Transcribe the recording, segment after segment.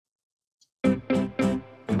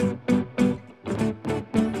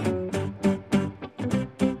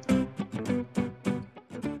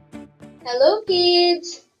Hello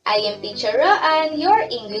kids! I am Teacher Roan, your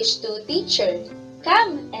English 2 teacher.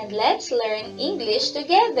 Come and let's learn English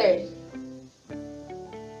together.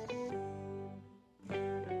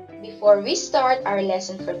 Before we start our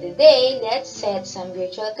lesson for today, let's set some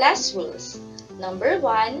virtual class rules. Number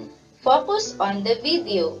 1, focus on the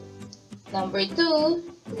video. Number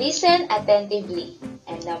 2, listen attentively.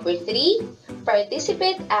 And number 3,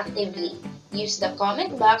 participate actively. Use the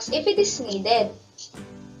comment box if it is needed.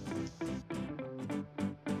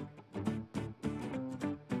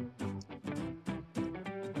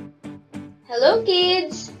 Hello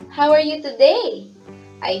kids! How are you today?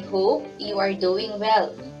 I hope you are doing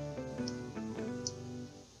well.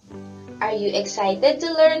 Are you excited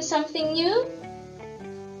to learn something new?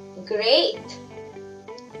 Great!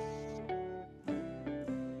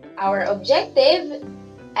 Our objective: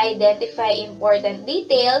 identify important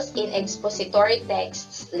details in expository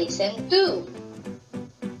texts. Listen 2.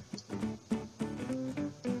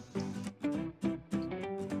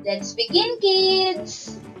 Let's begin,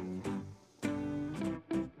 kids!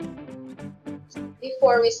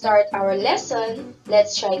 Before we start our lesson,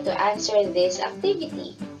 let's try to answer this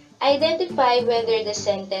activity. Identify whether the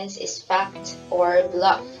sentence is fact or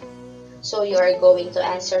bluff. So you are going to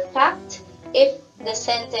answer fact if the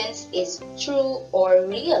sentence is true or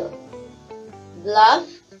real. Bluff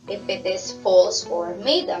if it is false or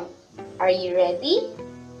made up. Are you ready?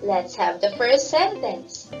 Let's have the first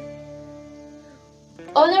sentence.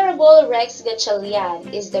 Honorable Rex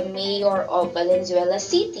Gatchalian is the mayor of Valenzuela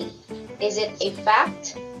City. Is it a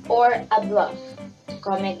fact or a bluff?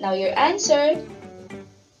 Comment now your answer.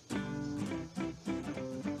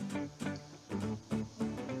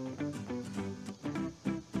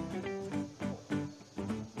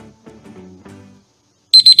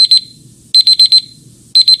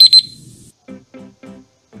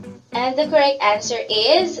 And the correct answer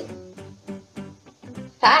is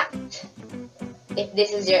fact. If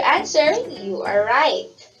this is your answer, you are right.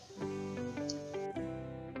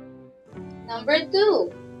 Number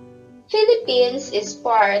 2. Philippines is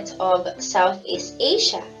part of Southeast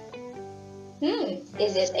Asia.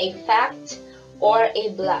 Is it a fact or a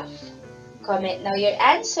bluff? Comment now your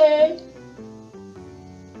answer.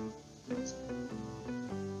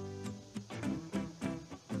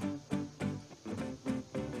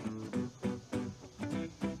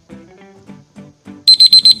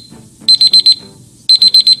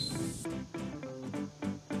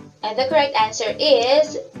 And the correct answer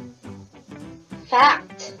is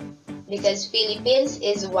fact, because Philippines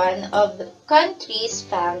is one of the countries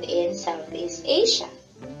found in Southeast Asia.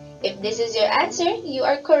 If this is your answer, you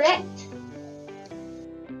are correct.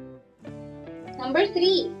 Number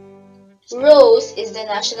 3. Rose is the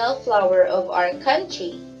national flower of our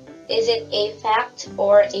country. Is it a fact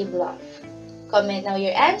or a bluff? Comment now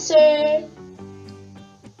your answer.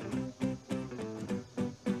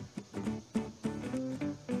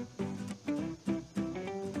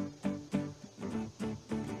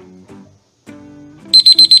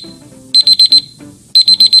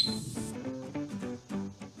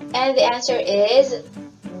 And the answer is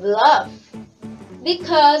bluff,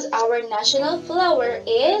 because our national flower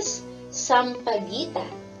is sampaguita,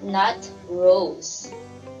 not rose.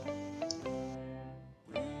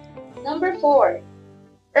 Number 4.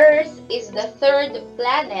 Earth is the third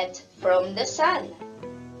planet from the sun.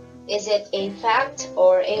 Is it a fact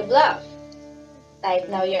or a bluff? Type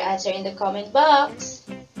now your answer in the comment box.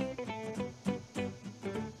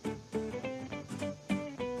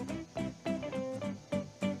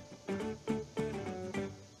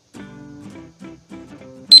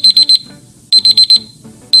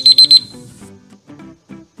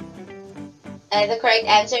 And the correct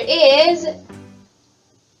answer is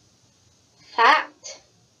fact.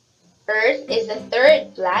 Earth is the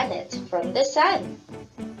third planet from the sun.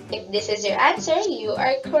 If this is your answer, you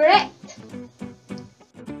are correct.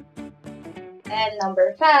 And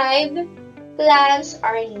number 5, plants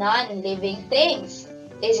are non-living things.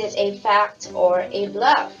 Is it a fact or a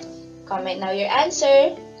bluff? Comment now your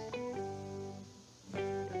answer.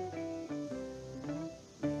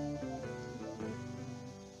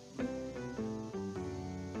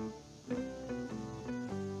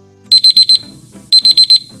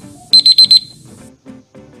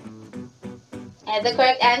 And the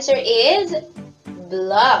correct answer is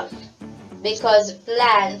bluff, because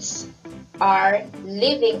plants are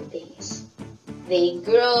living things. They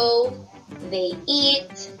grow, they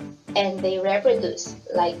eat, and they reproduce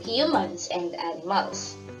like humans and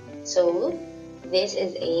animals. So, this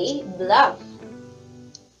is a bluff.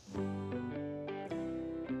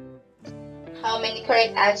 How many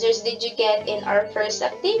correct answers did you get in our first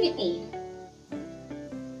activity?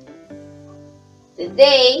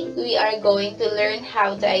 Today, we are going to learn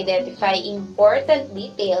how to identify important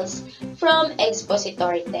details from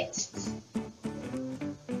expository texts.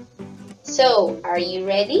 So, are you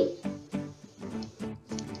ready?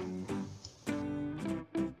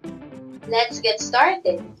 Let's get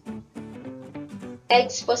started.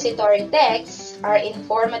 Expository texts are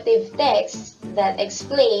informative texts that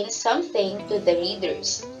explain something to the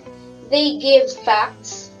readers. They give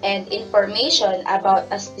facts and information about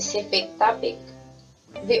a specific topic.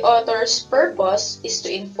 The author's purpose is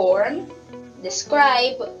to inform,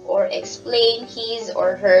 describe, or explain his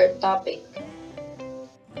or her topic.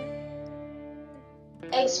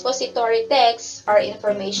 Expository texts are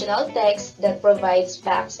informational texts that provides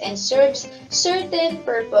facts and serves certain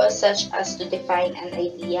purpose such as to define an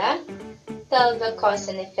idea, tell the cause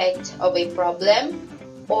and effect of a problem,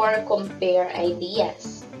 or compare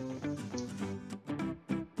ideas.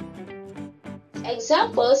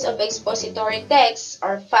 Examples of expository texts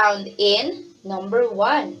are found in number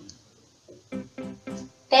 1,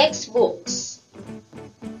 textbooks.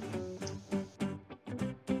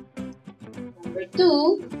 Number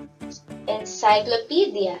 2,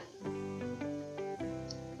 encyclopedia.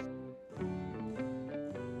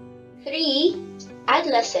 3,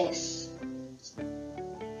 atlases.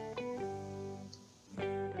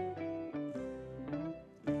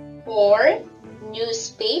 4,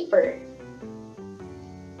 newspaper.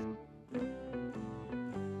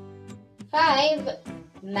 5,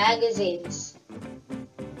 magazines.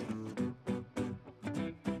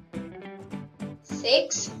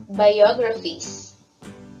 6, biographies.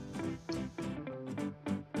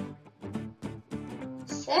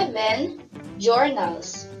 7,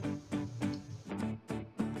 journals.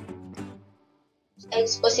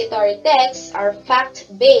 Expository texts are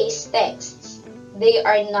fact-based texts. They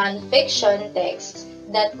are non-fiction texts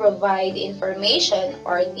that provide information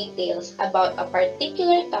or details about a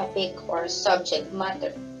particular topic or subject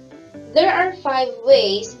matter. There are 5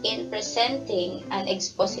 ways in presenting an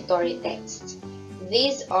expository text.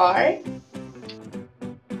 These are: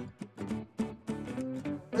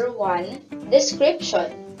 number 1,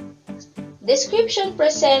 description. Description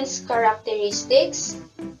presents characteristics,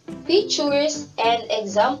 features, and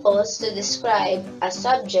examples to describe a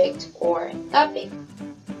subject or topic.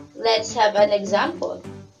 Let's have an example.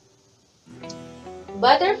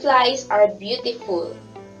 Butterflies are beautiful,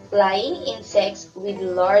 flying insects with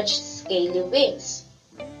large scaly wings.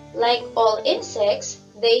 Like all insects,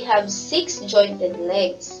 they have 6 jointed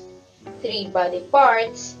legs, 3 body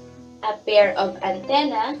parts, a pair of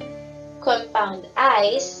antennae, compound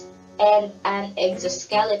eyes, and an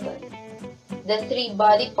exoskeleton. The 3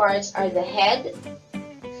 body parts are the head,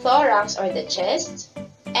 thorax or the chest,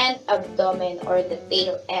 and abdomen or the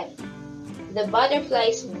tail end. The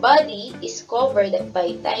butterfly's body is covered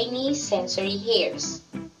by tiny sensory hairs.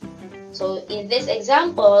 So in this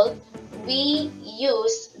example, we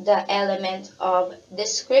use the element of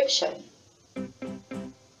description.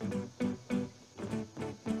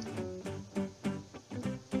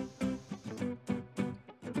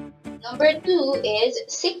 Number 2 is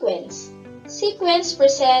sequence. Sequence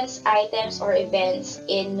presents items or events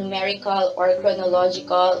in numerical or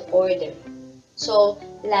chronological order. So,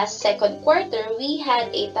 last second quarter, we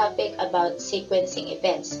had a topic about sequencing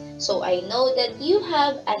events. So, I know that you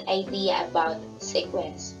have an idea about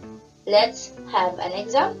sequence. Let's have an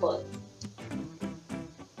example.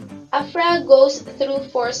 A frog goes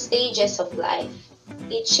through 4 stages of life.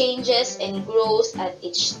 It changes and grows at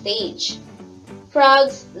each stage.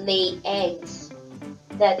 Frogs lay eggs.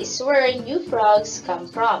 That is where new frogs come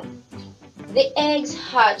from. The eggs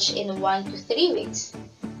hatch in 1 to 3 weeks.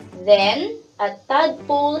 Then, a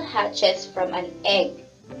tadpole hatches from an egg.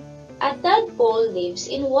 A tadpole lives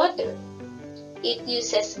in water. It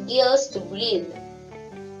uses gills to breathe.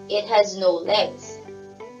 It has no legs.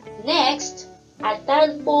 Next, a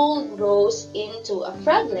tadpole grows into a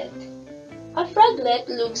froglet. A froglet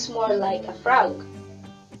looks more like a frog.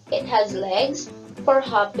 It has legs for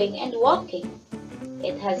hopping and walking.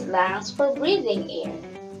 It has lungs for breathing air.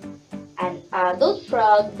 An adult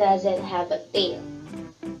frog doesn't have a tail.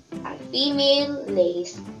 A female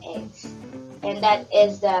lays eggs. And that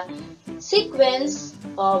is the sequence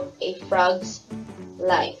of a frog's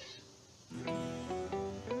life.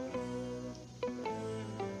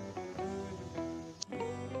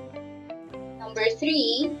 Number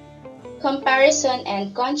 3, comparison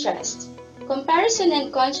and contrast. Comparison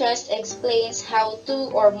and contrast explains how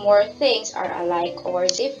 2 or more things are alike or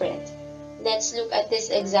different. Let's look at this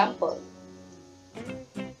example.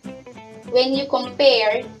 When you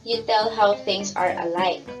compare, you tell how things are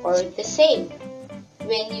alike or the same.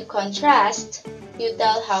 When you contrast, you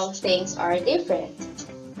tell how things are different.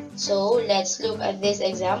 So let's look at this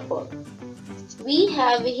example. We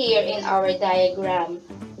have here in our diagram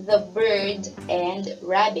the bird and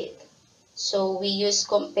rabbit. So we use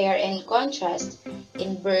compare and contrast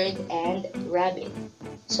in bird and rabbit.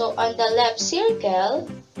 So on the left circle,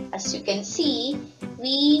 as you can see,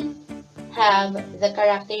 we have the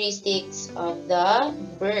characteristics of the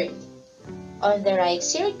bird. On the right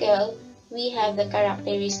circle, we have the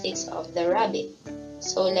characteristics of the rabbit.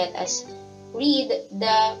 So let us read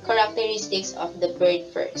the characteristics of the bird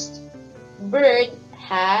first. Bird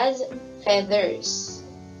has feathers.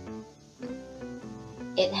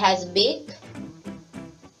 It has beak.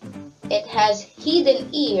 It has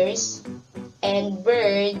hidden ears, and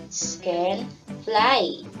birds can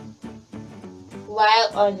fly.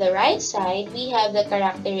 While on the right side, we have the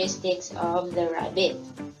characteristics of the rabbit.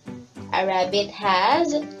 A rabbit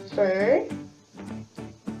has fur,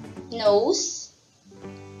 nose,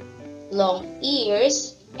 long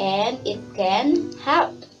ears, and it can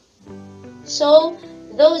hop. So,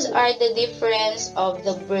 those are the difference of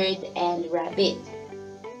the bird and rabbit.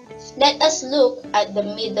 Let us look at the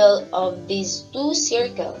middle of these two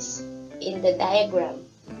circles in the diagram.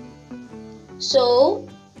 So,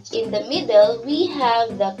 in the middle, we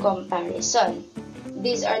have the comparison.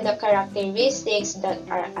 These are the characteristics that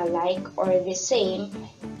are alike or the same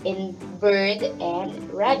in bird and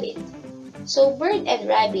rabbit. So, bird and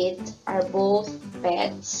rabbit are both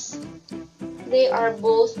pets. They are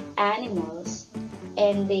both animals,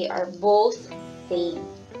 and they are both tame.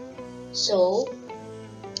 So,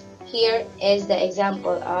 here is the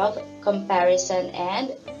example of comparison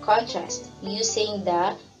and contrast using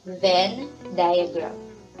the Venn diagram.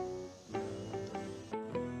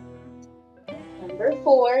 Number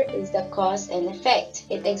 4 is the cause and effect.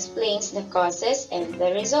 It explains the causes and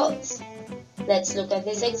the results. Let's look at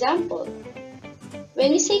this example.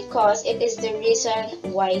 When we say cause, it is the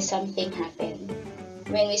reason why something happened.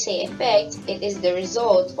 When we say effect, it is the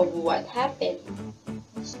result of what happened.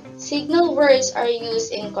 Signal words are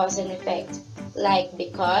used in cause and effect, like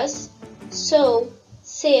because, so,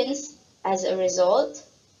 since, as a result,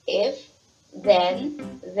 if,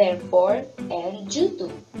 then, therefore, and due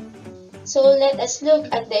to. So let us look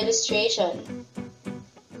at the illustration.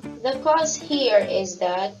 The cause here is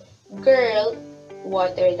that girl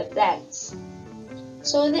watered the plants.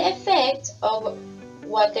 So the effect of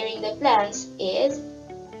watering the plants is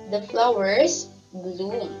the flowers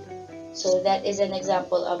bloom. So that is an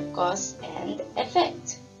example of cause and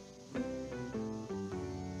effect.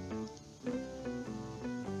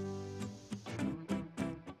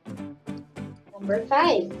 Number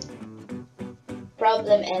 5.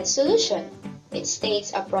 Problem and solution. It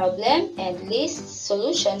states a problem and lists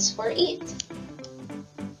solutions for it.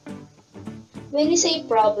 When we say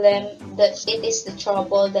problem, it is the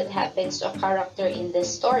trouble that happens to a character in the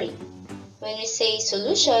story. When we say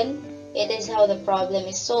solution, it is how the problem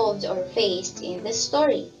is solved or faced in the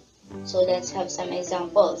story. So let's have some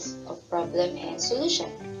examples of problem and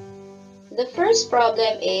solution. The first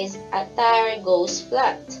problem is a tire goes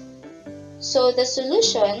flat. So the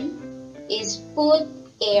solution is put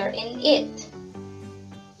air in it.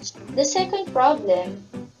 The second problem,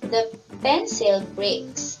 the pencil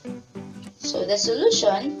breaks. So the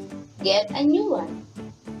solution, get a new one.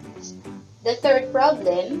 The third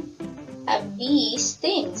problem, a bee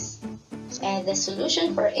stings. And the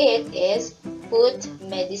solution for it is put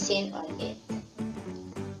medicine on it.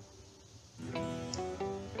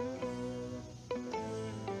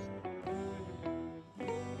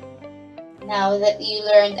 Now that you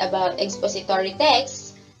learned about expository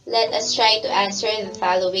texts, let us try to answer the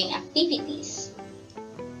following activities.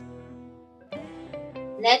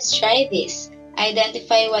 Let's try this.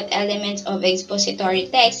 Identify what element of expository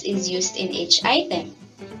text is used in each item.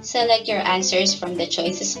 Select your answers from the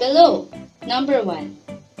choices below. Number 1.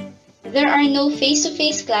 There are no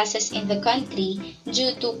face-to-face classes in the country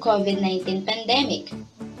due to COVID-19 pandemic.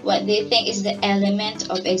 What do you think is the element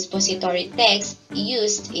of expository text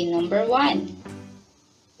used in number 1?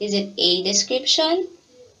 Is it A, description,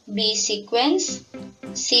 B, sequence,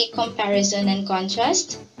 C, comparison and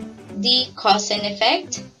contrast, D, cause and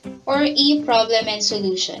effect, or E, problem and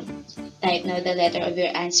solution? Type now the letter of your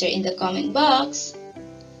answer in the comment box.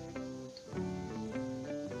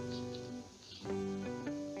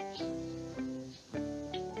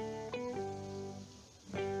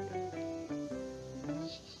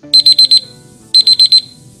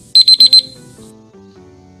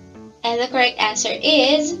 And the correct answer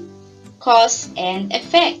is cause and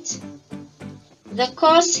effect. The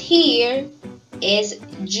cause here is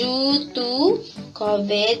due to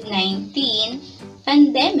COVID-19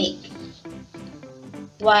 pandemic.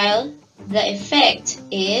 while the effect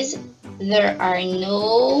is there are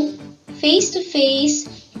no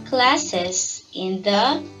face-to-face classes in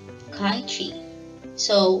the country.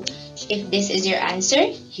 So, if this is your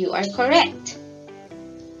answer, you are correct.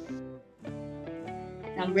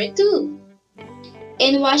 Number 2.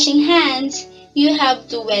 In washing hands, you have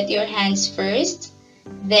to wet your hands first,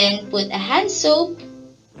 then put a hand soap,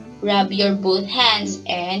 rub your both hands,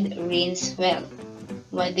 and rinse well.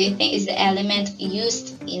 What do you think is the element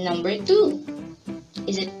used in number 2?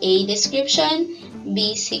 Is it A, description,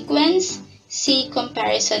 B, sequence, C,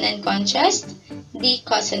 comparison and contrast, D,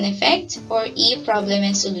 cause and effect, or E, problem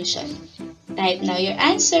and solution? Type now your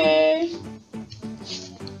answer.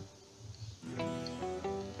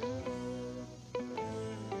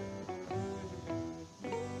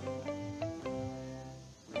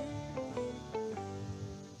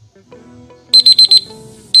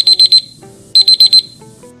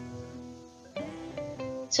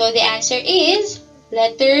 So the answer is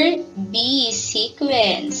letter B,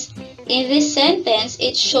 sequence. In this sentence,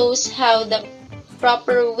 it shows how the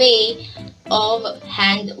proper way of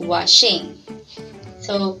hand washing.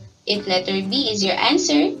 So if letter B is your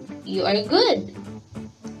answer, you are good.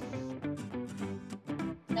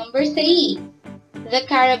 Number 3. The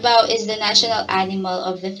carabao is the national animal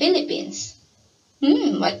of the Philippines.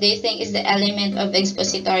 What do you think is the element of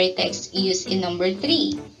expository text used in number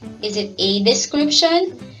 3? Is it A,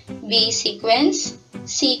 description, B, sequence,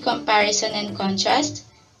 C, comparison and contrast,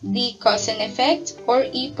 D, cause and effect, or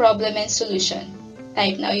E, problem and solution?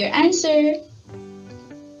 Type now your answer.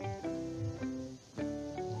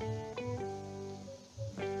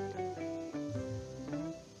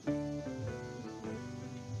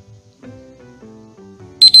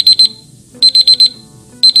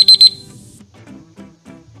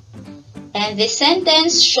 And this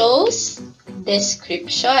sentence shows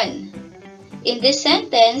description. In this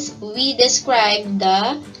sentence, we describe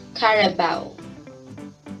the carabao.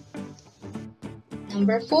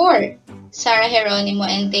 Number 4. Sarah Geronimo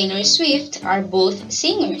and Taylor Swift are both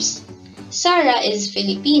singers. Sarah is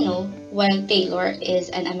Filipino, while Taylor is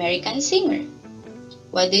an American singer.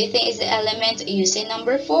 What do you think is the element used in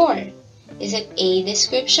number 4? Is it A,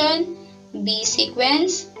 description, B,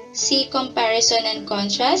 sequence, C, comparison and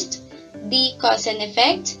contrast, D, cause and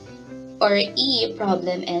effect, or E,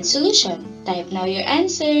 problem and solution? Type now your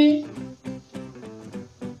answer.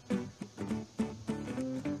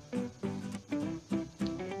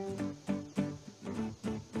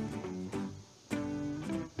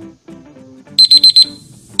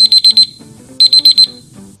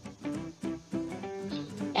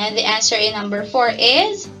 And the answer in number 4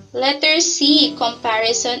 is letter C,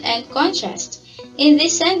 comparison and contrast. In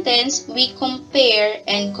this sentence, we compare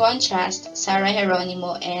and contrast Sarah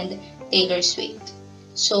Geronimo and Taylor Swift.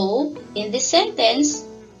 So, in this sentence,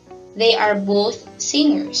 they are both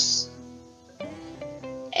singers.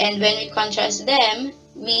 And when we contrast them,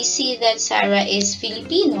 we see that Sarah is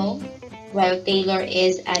Filipino, while Taylor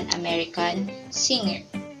is an American singer.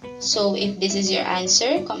 So, if this is your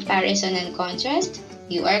answer, comparison and contrast,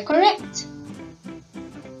 you are correct.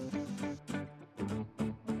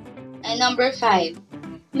 And number 5.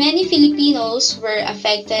 Many Filipinos were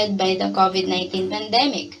affected by the COVID-19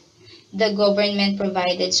 pandemic. The government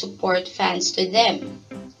provided support funds to them.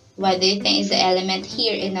 What do you think is the element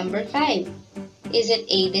here in number 5? Is it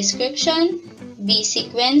A, description, B,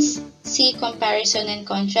 sequence, C, comparison and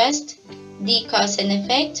contrast, D, cause and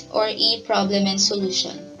effect, or E, problem and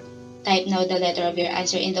solution? Type now the letter of your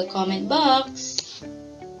answer in the comment box.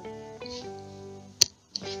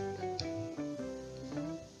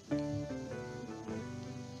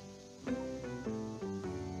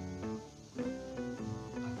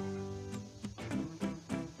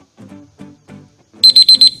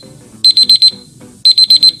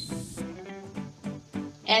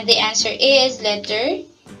 And the answer is letter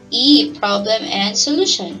E, problem and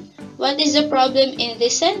solution. What is the problem in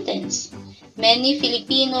this sentence? Many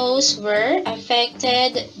Filipinos were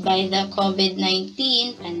affected by the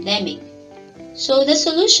COVID-19 pandemic. So the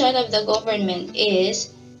solution of the government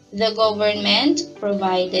is the government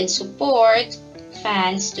provided support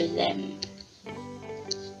funds to them.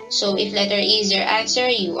 So if letter E is your answer,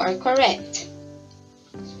 you are correct.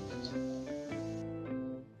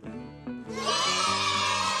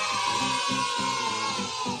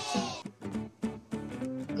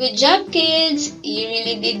 Good job, kids! You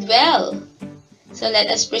really did well. So let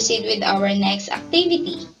us proceed with our next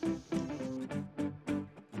activity.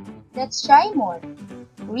 Let's try more.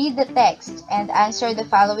 Read the text and answer the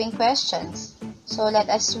following questions. So let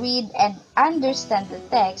us read and understand the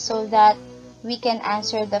text so that we can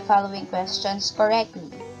answer the following questions correctly.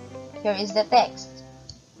 Here is the text.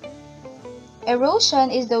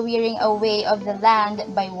 Erosion is the wearing away of the land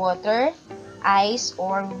by water, ice,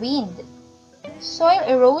 or wind. Soil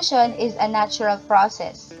erosion is a natural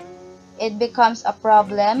process. It becomes a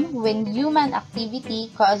problem when human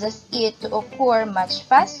activity causes it to occur much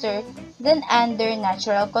faster than under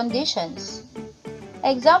natural conditions.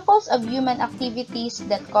 Examples of human activities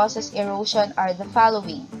that causes erosion are the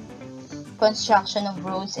following: construction of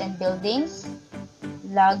roads and buildings,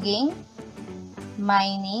 logging,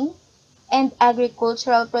 mining, and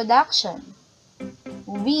agricultural production.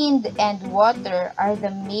 Wind and water are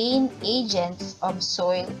the main agents of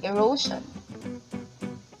soil erosion.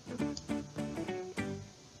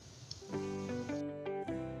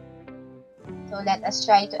 So let us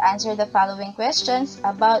try to answer the following questions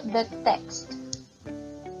about the text.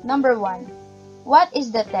 Number 1. What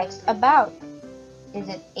is the text about? Is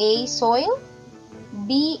it A. Soil,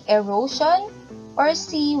 B. Erosion, or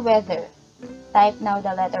C. Weather? Type now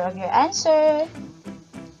the letter of your answer.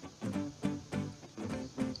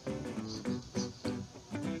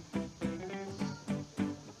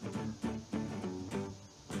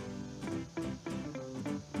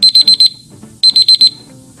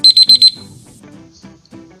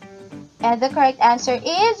 And the correct answer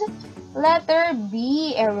is letter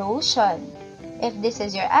B, erosion. If this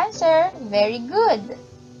is your answer, very good.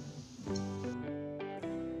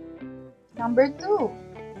 Number 2.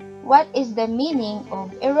 What is the meaning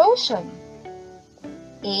of erosion?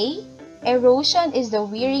 A. Erosion is the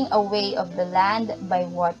wearing away of the land by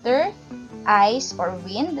water, ice, or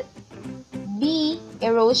wind. B.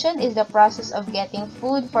 Erosion is the process of getting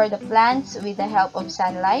food for the plants with the help of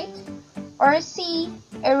sunlight. Or C.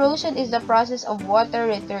 Erosion is the process of water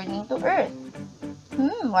returning to earth.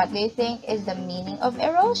 What do you think is the meaning of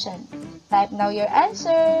erosion? Type now your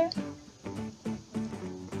answer.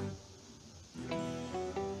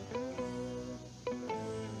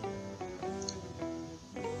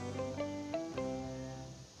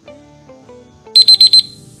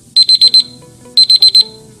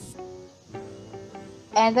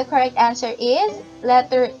 And the correct answer is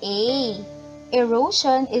letter A.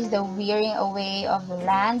 Erosion is the wearing away of the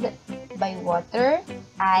land by water,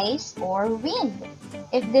 ice, or wind.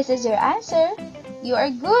 If this is your answer, you are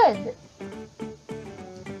good.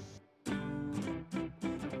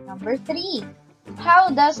 Number 3. How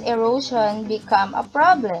does erosion become a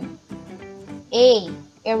problem? A.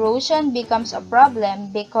 Erosion becomes a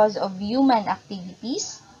problem because of human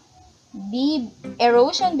activities. B.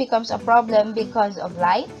 Erosion becomes a problem because of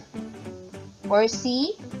light. Or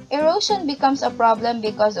C. Erosion becomes a problem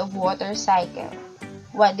because of water cycle.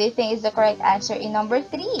 What do you think is the correct answer in number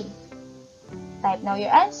 3? Type now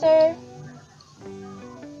your answer.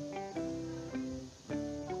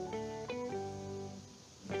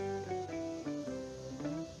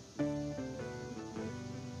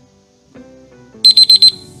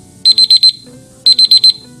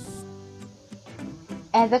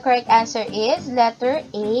 And the correct answer is letter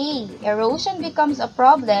A. Erosion becomes a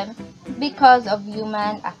problem because of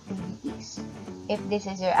human activities. If this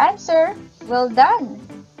is your answer, well done.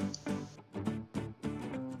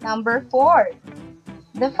 Number 4.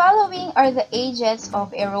 The following are the agents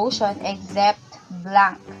of erosion except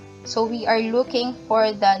blank. So we are looking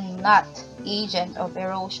for the not agent of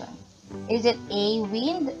erosion. Is it A.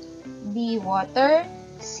 Wind, B. Water,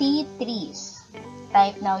 C. Trees?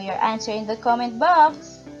 Type now your answer in the comment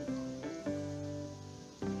box.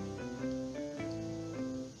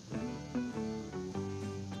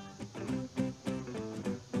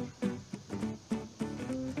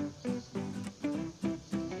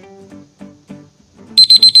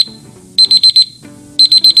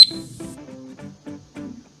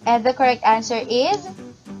 And the correct answer is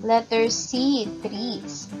letter C,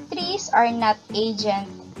 trees. Trees are not agent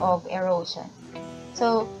of erosion.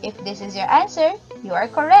 So, if this is your answer, you are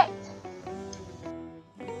correct.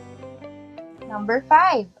 Number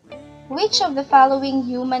 5. Which of the following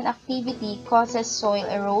human activity causes soil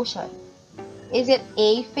erosion? Is it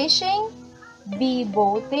A. Fishing, B.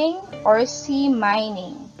 Boating, or C.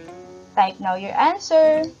 Mining? Type now your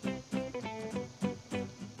answer.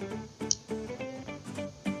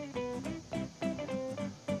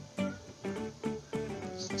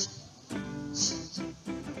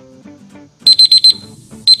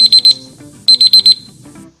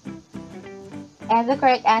 And the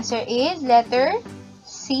correct answer is letter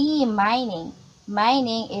C, mining.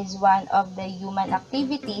 Mining is one of the human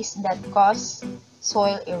activities that cause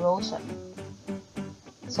soil erosion.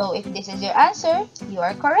 So if this is your answer, you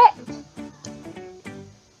are correct.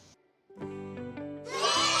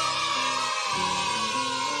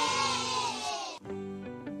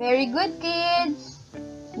 Very good, kids!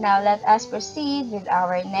 Now let us proceed with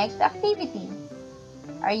our next activity.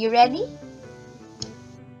 Are you ready?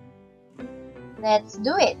 Let's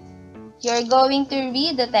do it. You're going to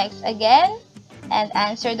read the text again and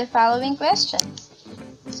answer the following questions.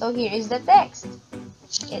 So here is the text.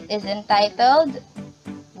 It is entitled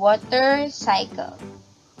Water Cycle.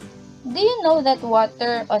 Do you know that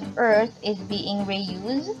water on Earth is being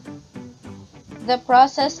reused? The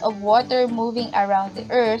process of water moving around the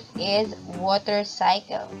Earth is water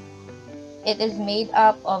cycle. It is made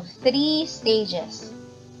up of 3 stages: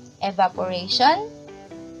 evaporation,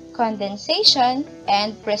 condensation,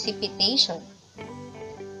 and precipitation.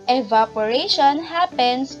 Evaporation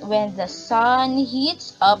happens when the sun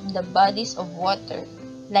heats up the bodies of water,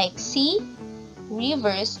 like sea,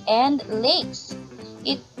 rivers, and lakes.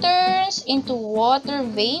 It turns into water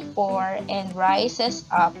vapor and rises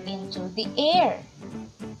up into the air.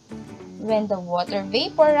 When the water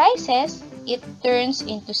vapor rises, it turns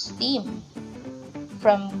into steam.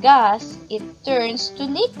 From gas, it turns to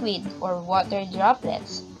liquid or water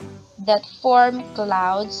droplets that form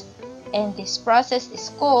clouds, and this process is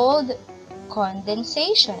called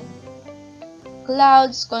condensation.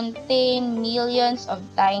 Clouds contain millions of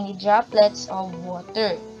tiny droplets of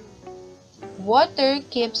water. Water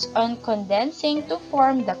keeps on condensing to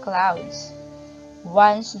form the clouds.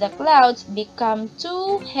 Once the clouds become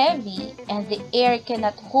too heavy and the air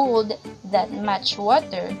cannot hold that much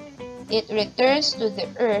water, it returns to the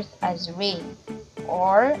earth as rain,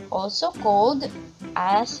 or also called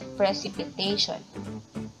as precipitation.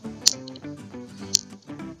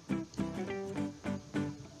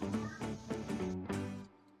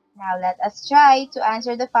 Now let us try to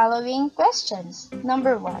answer the following questions.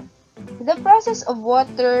 Number 1. The process of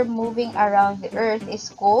water moving around the earth is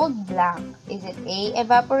called blank. Is it A,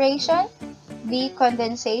 evaporation, B,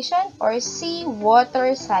 condensation, or C,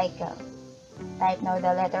 water cycle? Type now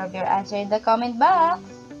the letter of your answer in the comment box.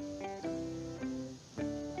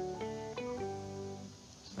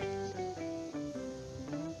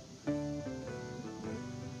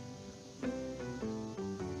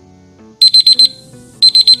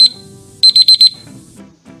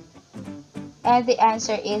 And the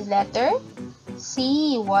answer is letter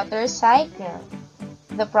C, water cycle.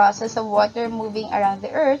 The process of water moving around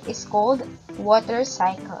the earth is called water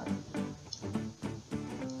cycle.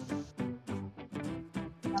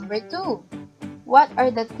 Number 2. What are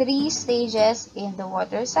the 3 stages in the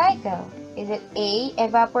water cycle? Is it A,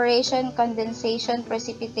 evaporation, condensation,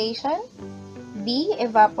 precipitation, B,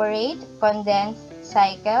 evaporate, condense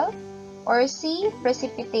cycle, or C,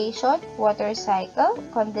 precipitation, water cycle,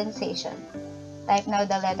 condensation? Type now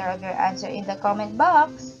the letter of your answer in the comment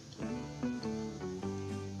box.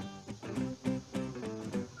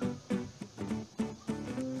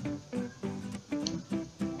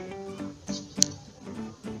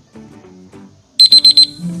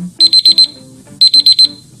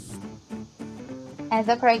 And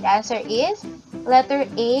the correct answer is letter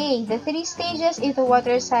A. The 3 stages in the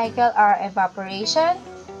water cycle are evaporation,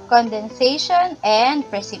 condensation, and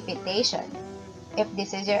precipitation. If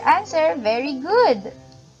this is your answer, very good!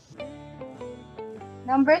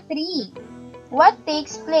 Number 3. What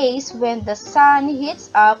takes place when the sun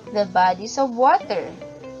heats up the bodies of water?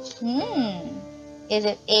 Is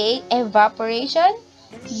it A, evaporation,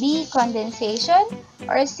 B, condensation,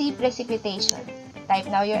 or C, precipitation?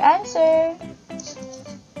 Type now your answer.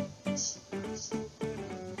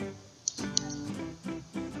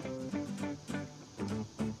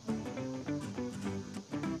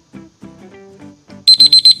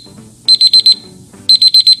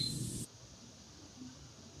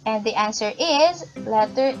 And the answer is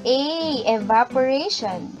letter A,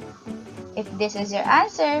 evaporation. If this is your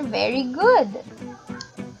answer, very good.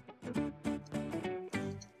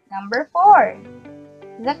 Number 4.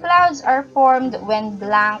 The clouds are formed when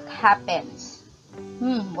blank happens.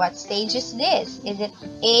 What stage is this? Is it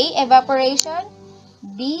A, evaporation,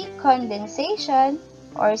 B, condensation,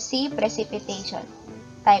 or C, precipitation?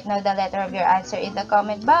 Type now the letter of your answer in the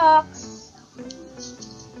comment box.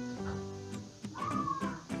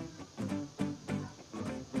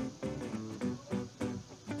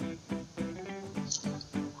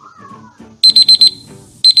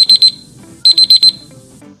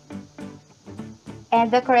 And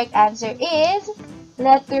the correct answer is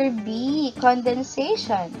letter B,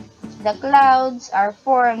 condensation. The clouds are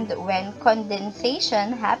formed when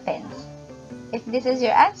condensation happens. If this is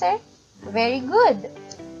your answer, very good.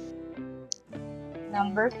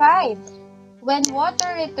 Number 5. When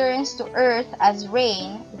water returns to earth as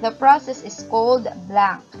rain, the process is called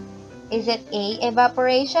blank. Is it A,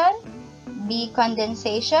 evaporation, B,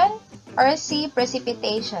 condensation, or C,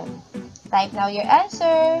 precipitation? Type now your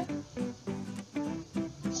answer.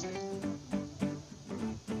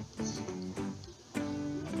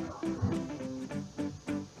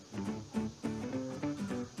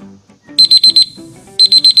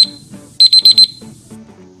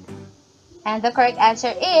 And the correct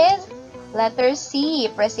answer is letter C,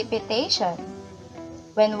 precipitation.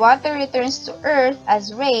 When water returns to earth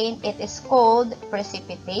as rain, it is called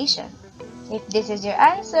precipitation. If this is your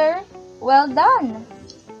answer, well done!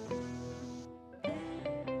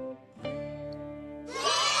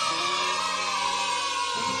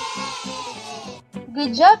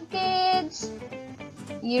 Good job, kids!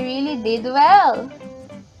 You really did well!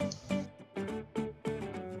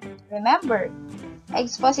 Remember,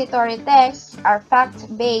 expository texts are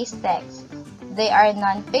fact-based texts. They are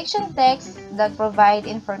non-fiction texts that provide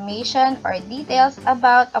information or details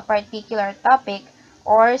about a particular topic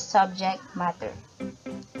or subject matter.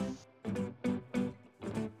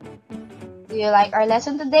 Do you like our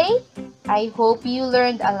lesson today? I hope you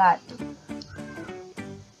learned a lot.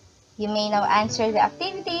 You may now answer the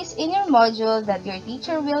activities in your module that your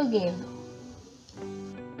teacher will give.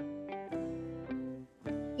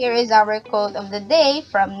 Here is our quote of the day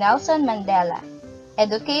from Nelson Mandela.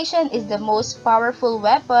 Education is the most powerful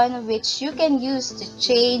weapon which you can use to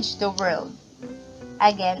change the world.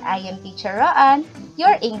 Again, I am Teacher Roan,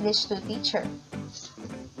 your English 2 teacher.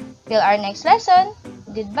 Till our next lesson,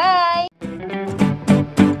 goodbye!